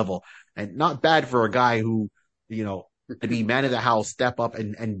different level. And not bad for a guy who, to be man of the house, step up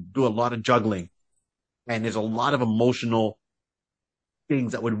and do a lot of juggling. And there's a lot of emotional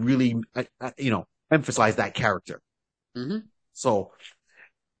things that would really, emphasize that character. Mm-hmm. So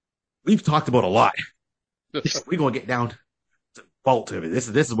we've talked about a lot. We're going to get down to the bulk of it. This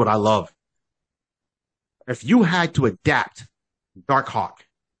is what I love. If you had to adapt Darkhawk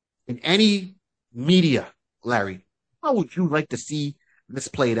in any media, Larry, how would you like to see this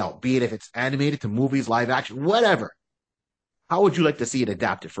played out? Be it if it's animated to movies, live action, whatever. How would you like to see it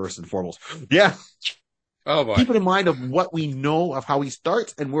adapted first and foremost? Yeah. Oh boy. Keeping in mind of what we know of how he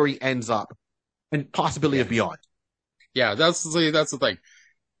starts and where he ends up, and possibility of beyond. Yeah, that's the thing.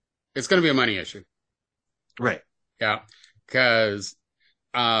 It's going to be a money issue. Right. Yeah, because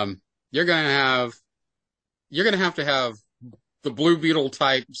you're going to have the Blue Beetle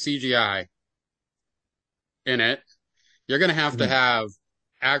type CGI in it. You're going to have to have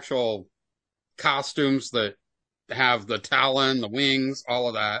actual costumes that have the talon, the wings, all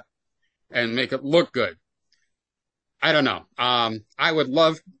of that, and make it look good. I don't know. I would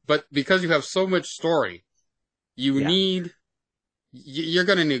love, but because you have so much story, you're gonna need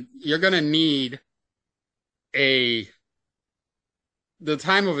the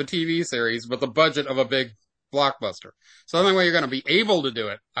time of a TV series, but the budget of a big blockbuster. So the only way you're gonna be able to do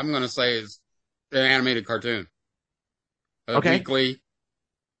it, I'm gonna say, is an animated cartoon, a weekly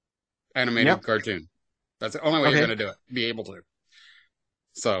animated cartoon. That's the only way you're gonna do it. Be able to.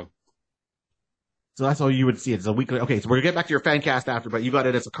 So that's how you would see it. It's a weekly. Okay, so we're gonna get back to your fan cast after, but you got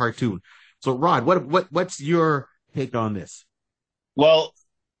it as a cartoon. So Rod, what's your take on this? Well,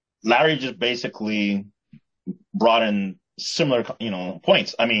 Larry just basically brought in similar,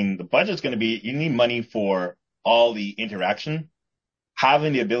 points. I mean, the budget's going to be, you need money for all the interaction,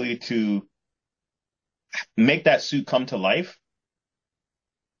 having the ability to make that suit come to life.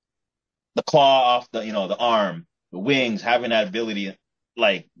 The claw off the arm, the wings, having that ability.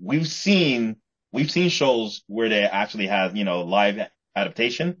 Like we've seen shows where they actually have, live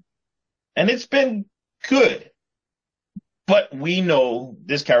adaptation, and it's been good. But we know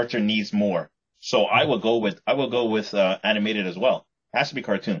this character needs more. So I will go with animated as well. It has to be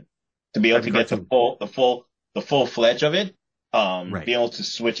cartoon to be able to get the full fledge of it. Be able to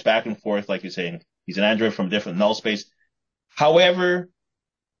switch back and forth, like you're saying. He's an android from different null space. However,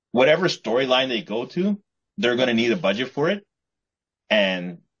 whatever storyline they go to, they're going to need a budget for it,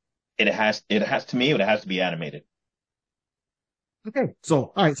 and it has to be animated. Okay,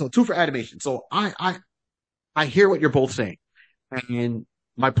 so all right, so 2 for animation. So I hear what you're both saying, and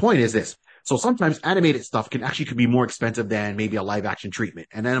my point is this. So sometimes animated stuff could be more expensive than maybe a live action treatment.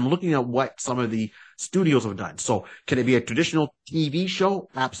 And then I'm looking at what some of the studios have done. So can it be a traditional TV show?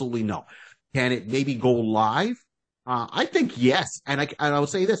 Absolutely no. Can it maybe go live? I think yes. And I will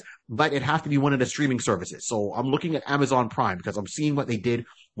say this, but it has to be one of the streaming services. So I'm looking at Amazon Prime because I'm seeing what they did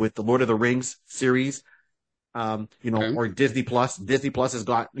with the Lord of the Rings series. Or Disney Plus. Disney Plus has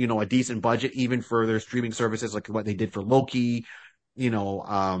got, a decent budget even for their streaming services, like what they did for Loki,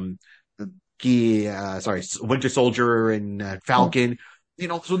 Winter Soldier and Falcon,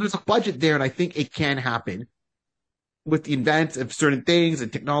 so there's a budget there, and I think it can happen with the advance of certain things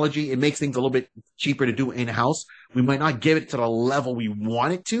and technology. It makes things a little bit cheaper to do in-house. We might not give it to the level we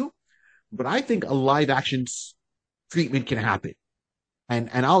want it to, but I think a live action treatment can happen.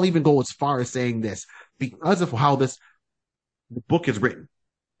 And I'll even go as far as saying this, because of how the book is written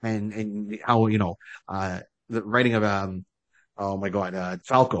and how, the writing of,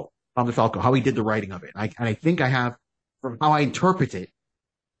 Falco, Tom DeFalco, how he did the writing of it. And I think I have, from how I interpret it,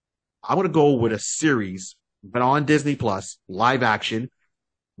 I want to go with a series, but on Disney Plus, live action.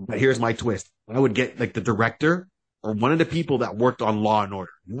 But here's my twist. I would get like the director or one of the people that worked on Law and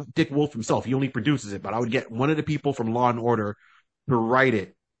Order. Not Dick Wolf himself. He only produces it, but I would get one of the people from Law and Order to write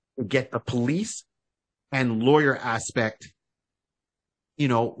it, to get the police and lawyer aspect,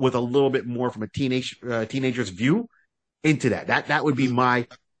 with a little bit more from a teenager's view into that. That would be my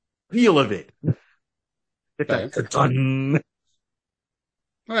feel of it. It's a ton.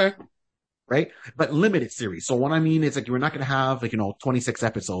 Okay. Right? But limited series. So what I mean is like we're not going to have 26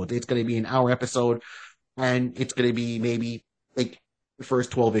 episodes. It's going to be an hour episode, and it's going to be maybe like the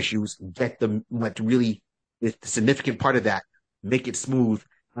first 12 issues, get them what really is the significant part of that, make it smooth,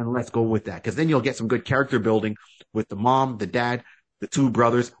 and let's go with that. Because then you'll get some good character building with the mom, the dad, the two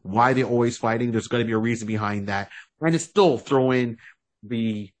brothers, why they're always fighting. There's going to be a reason behind that. And it's still throw in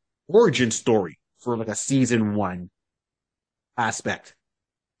the origin story for like a season 1 aspect.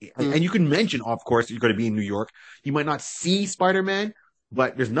 And you can mention, of course, you're going to be in New York. You might not see Spider-Man,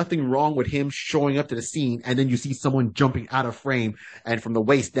 but there's nothing wrong with him showing up to the scene, and then you see someone jumping out of frame, and from the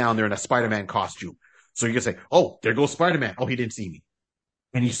waist down, they're in a Spider-Man costume. So you're going to say, oh, there goes Spider-Man. Oh, he didn't see me.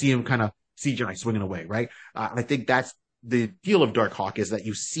 And you see him kind of CGI swinging away, right? I think that's the deal of Darkhawk, is that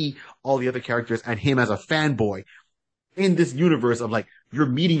you see all the other characters and him as a fanboy in this universe of like, you're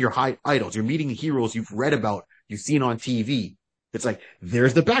meeting your high idols. You're meeting the heroes you've read about, you've seen on TV. It's like,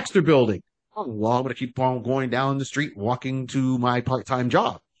 there's the Baxter building. Oh, well, I'm going to keep on going down the street, walking to my part-time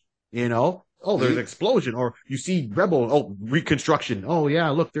job. Oh, there's an explosion. Or you see Rebel, reconstruction. Oh, yeah,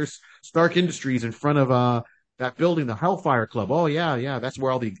 look, there's Stark Industries in front of that building, the Hellfire Club. Oh, yeah, that's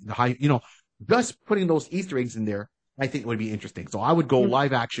where all the high, just putting those Easter eggs in there, I think would be interesting. So I would go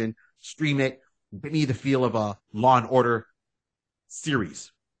live action, stream it, give me the feel of a Law and Order series.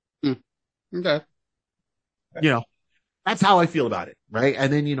 Okay. That's how I feel about it, right?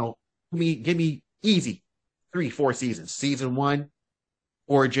 And then, give me easy 3-4 seasons. Season 1,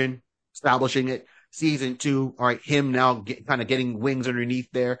 origin, establishing it. Season 2, all right, him now kind of getting wings underneath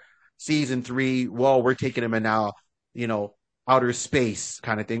there. Season 3, well, we're taking him in now, outer space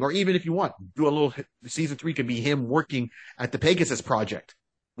kind of thing. Or even if you want, do a little, season 3 could be him working at the Pegasus Project.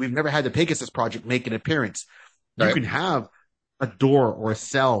 We've never had the Pegasus Project make an appearance. Right. You can have a door or a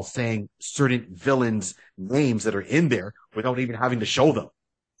cell saying certain villains' names that are in there without even having to show them.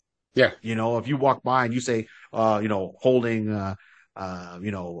 Yeah. If you walk by and you say, holding, the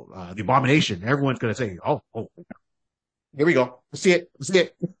Abomination, everyone's going to say, oh, here we go. See it.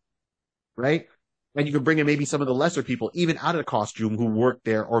 Right? And you can bring in maybe some of the lesser people, even out of the costume, who work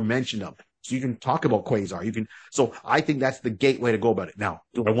there or mention them. So you can talk about Quasar. So I think that's the gateway to go about it. Now,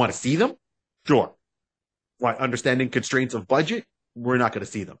 do I want to see them? Sure. Why, understanding constraints of budget, we're not going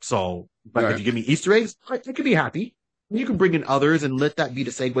to see them. So, but if you give me Easter eggs, I could be happy. You can bring in others and let that be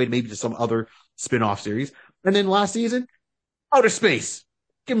the segue maybe to some other spin-off series. And then last season, outer space.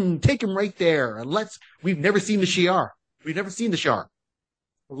 Take him right there. And we've never seen the Shi'ar. We've never seen the Shi'ar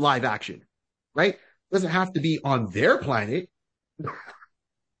live action, right? Doesn't have to be on their planet.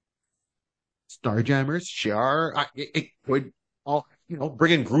 Starjammers, Shi'ar, it could all,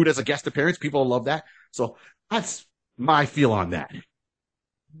 bring in Groot as a guest appearance. People love that. So that's my feel on that.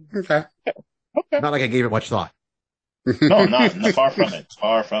 Okay. Not like I gave it much thought. No, not far from it.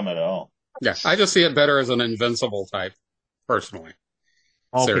 Far from it at all. Yeah, I just see it better as an Invincible type, personally.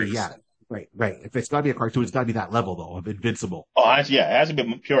 Okay, series. Yeah. Right. If it's got to be a cartoon, it's got to be that level, though, of Invincible. Oh, it has to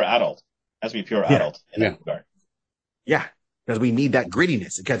be pure adult. It has to be pure adult in that regard. Yeah, because we need that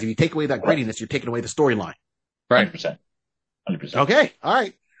grittiness. Because if you take away that grittiness, you're taking away the storyline. Right. 100%. Okay, all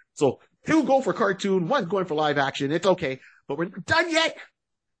right. So 2 go for cartoon, 1 going for live action. It's okay, but we're not done yet.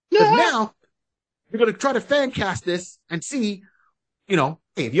 Because now we're going to try to fan cast this and see, hey,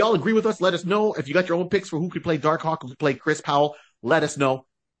 if y'all agree with us, let us know. If you got your own picks for who could play Darkhawk, who could play Chris Powell, let us know.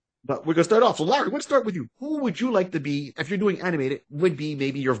 But we're going to start off. So Larry, let's start with you. Who would you like to be, if you're doing animated, would be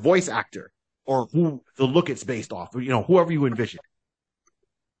maybe your voice actor, or who the look it's based off, or, whoever you envision.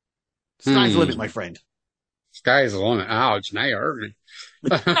 Sky's the limit, my friend. Sky's the limit. Ouch, now you hurt me.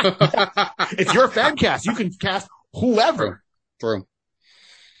 It's your fan cast. You can cast whoever. True.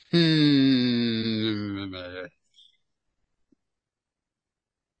 I'm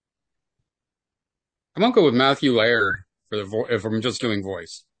going to go with Matthew Laird for if I'm just doing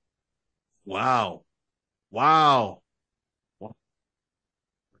voice. Wow.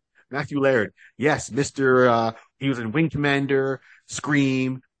 Matthew Laird. Yes, Mr. He was in Wing Commander,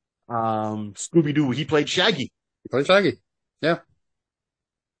 Scream, Scooby-Doo. He played Shaggy. Yeah.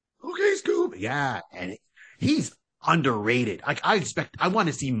 Okay, Scoob. Yeah. And he's underrated. Like I want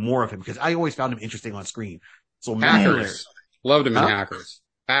to see more of him because I always found him interesting on screen. So Matthew Laird, Hackers. Loved him in Hackers.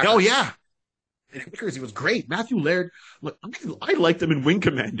 oh yeah, in Hackers he was great. Matthew Laird, look, I liked him in Wing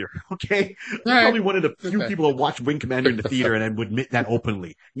Commander. Okay, Right. probably one of the few people that watched Wing Commander in the theater and would admit that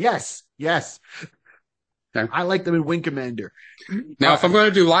openly. Yes. Okay. I liked them in Wing Commander. Now, if I'm going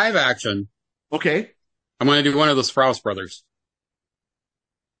to do live action, Okay. I'm going to do one of the Sprouse brothers.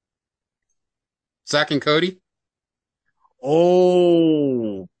 Zach and Cody.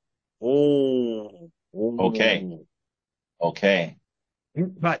 Oh. Okay. Okay.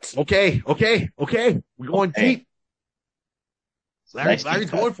 But okay. We're going deep. Larry's deep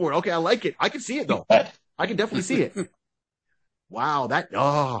cut. going for it. Okay, I like it. I can see it though. But I can definitely see it. Wow,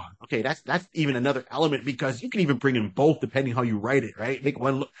 okay, that's even another element because you can even bring in both depending how you write it, right? Make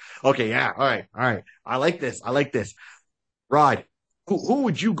one look. Okay, yeah, all right. I like this. Rod, who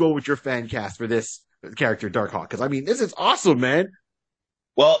would you go with your fan cast for this character, Darkhawk? Because I mean, this is awesome, man.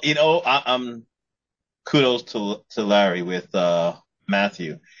 well, kudos to Larry with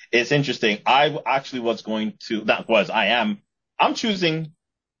Matthew. It's interesting. I actually was going to I'm choosing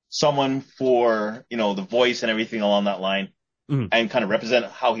someone for the voice and everything along that line, and kind of represent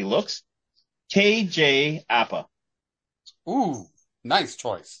how he looks. KJ Appa. Ooh, nice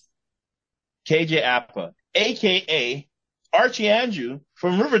choice. KJ Appa, aka Archie Andrew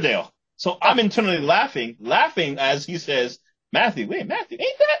from Riverdale. So I'm internally laughing as he says, Matthew, ain't that?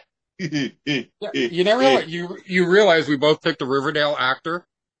 You never you realize we both picked a Riverdale actor.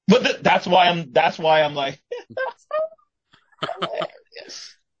 But that's why I'm like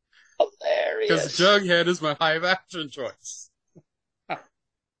hilarious. Because Jughead is my live action choice.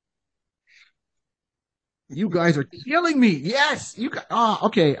 You guys are killing me. Yes, you guys.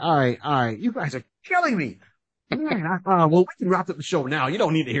 Okay, all right. You guys are killing me. Well, we can wrap up the show now. You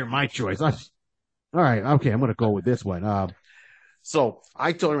don't need to hear my choice. All right, okay, I'm gonna go with this one. So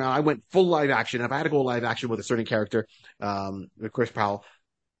I told around. I went full live action. If I had to go live action with a certain character, with Chris Powell,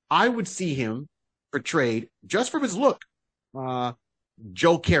 I would see him portrayed just from his look.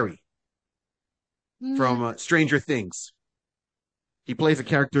 Joe Carey from Stranger Things. He plays a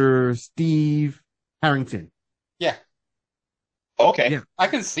character, Steve Harrington. Yeah. Okay. Yeah. I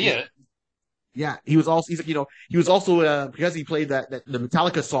can see it. Yeah, he was also because he played the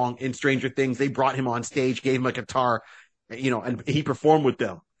Metallica song in Stranger Things. They brought him on stage, gave him a guitar, and he performed with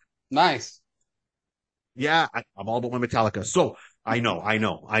them. Nice. Yeah, I'm all about my Metallica. So I know.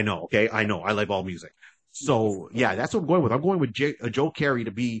 Okay, I know. I like all music. So yeah, that's what I'm going with. I'm going with Joe Carey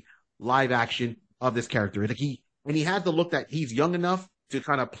to be live action of this character. Like he had the look that he's young enough to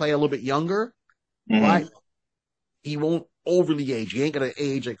kind of play a little bit younger, but he won't overly age. He ain't gonna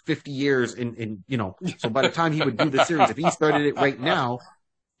age like 50 years in. So by the time he would do the series, if he started it right now,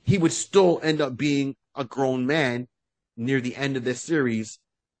 he would still end up being a grown man near the end of this series,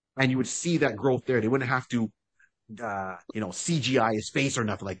 and you would see that growth there. They wouldn't have to CGI his face or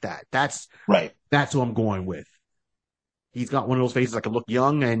nothing like that. That's right. That's who I'm going with. He's got one of those faces that can look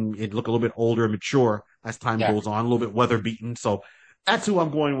young and it look a little bit older and mature as time goes on, a little bit weather beaten. So that's who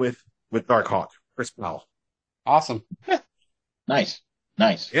I'm going with Darkhawk, Chris Powell. Awesome. Nice.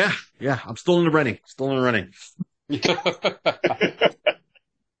 Yeah. I'm still in the running.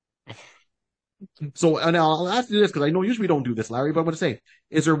 So now I'll ask you this because I know usually we don't do this, Larry, but I'm going to say,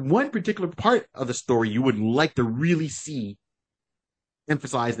 is there one particular part of the story you would like to really see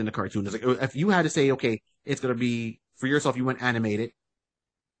emphasized in the cartoon? It's like, if you had to say, okay, it's going to be for yourself, you went animated,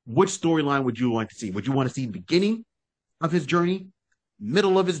 which storyline would you want to see? Would you want to see the beginning of his journey,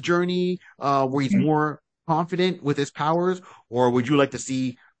 middle of his journey, where he's more confident with his powers, or would you like to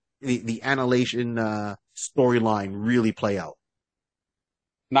see the Annihilation storyline really play out?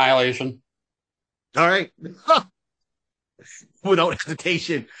 Annihilation. All right. Without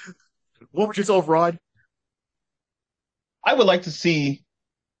hesitation. What would yourself, Rod? I would like to see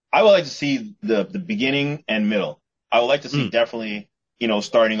the beginning and middle. I would like to see definitely,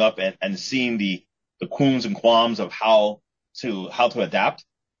 starting up and seeing the qualms and qualms of how to adapt.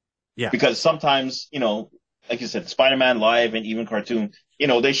 Yeah. Because sometimes, like you said, Spider-Man live and even cartoon,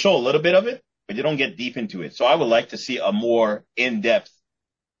 they show a little bit of it, but they don't get deep into it. So I would like to see a more in-depth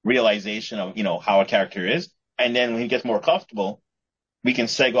realization of, how a character is. And then when he gets more comfortable, we can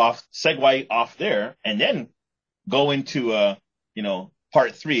segue off there and then go into,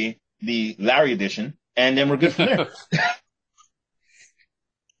 part 3, the Larry edition, and then we're good from there.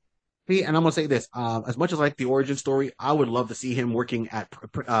 And I'm going to say this, as much as I like the origin story, I would love to see him working at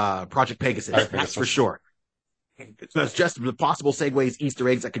Project Pegasus. That's for sure. It's just the possible segues, Easter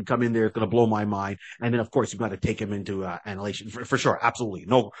eggs that could come in there. It's going to blow my mind. And then, of course, you've got to take him into Annihilation for sure. Absolutely.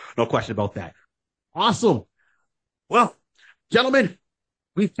 No question about that. Awesome. Well, gentlemen,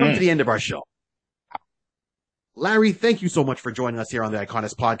 we've come to the end of our show. Larry, thank you so much for joining us here on the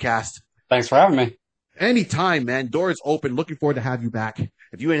iConis podcast. Thanks for having me. Anytime, man. Doors open. Looking forward to have you back.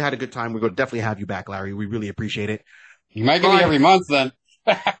 If you ain't had a good time, we're going to definitely have you back, Larry. We really appreciate it. You might get me every month then.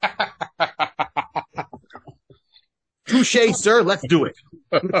 Touche, sir. Let's do it.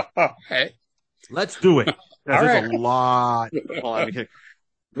 Hey. Let's do it. There's a lot.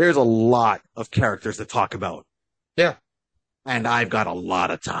 There's a lot of characters to talk about. Yeah. And I've got a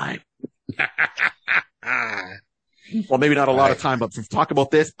lot of time. Well, maybe not a lot of time, but to talk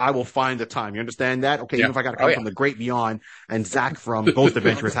about this, I will find the time. You understand that? Okay, even if I got to come from the great beyond and Zach from Ghost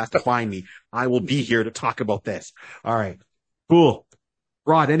Adventurers has to find me, I will be here to talk about this. All right. Cool.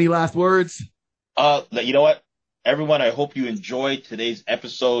 Rod, any last words? You know what? Everyone, I hope you enjoyed today's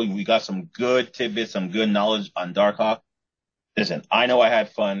episode. We got some good tidbits, some good knowledge on Darkhawk. Listen, I know I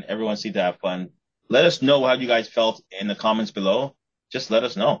had fun. Everyone seemed to have fun. Let us know how you guys felt in the comments below. Just let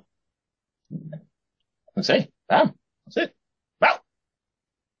us know. That's it. Bam. That's it. Wow.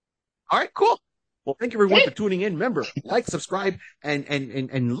 All right, cool. Well, thank you everyone for tuning in. Remember, like, subscribe, and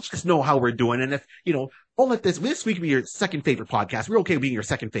let us know how we're doing. And if, don't let this week be your second favorite podcast. We're okay with being your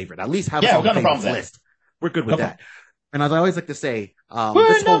second favorite. At least have us on the favorites list. We're good with that. And as I always like to say,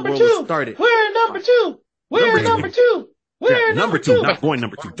 this whole world was started. We're number two. We're number two. We're number two. Not going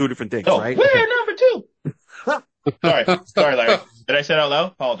number two. Two different things, right? We're number two. Sorry, Larry. Did I say it out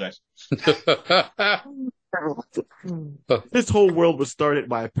loud? Apologize. This whole world was started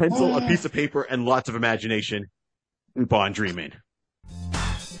by a pencil, a piece of paper, and lots of imagination. Keep on dreaming.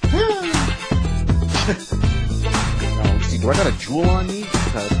 Do I got a jewel on me?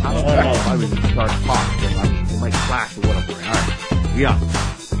 Because I don't know if I was going to start talking. I mean, it might clash with what I'm doing. All right. Yeah.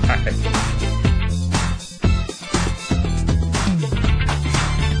 All right.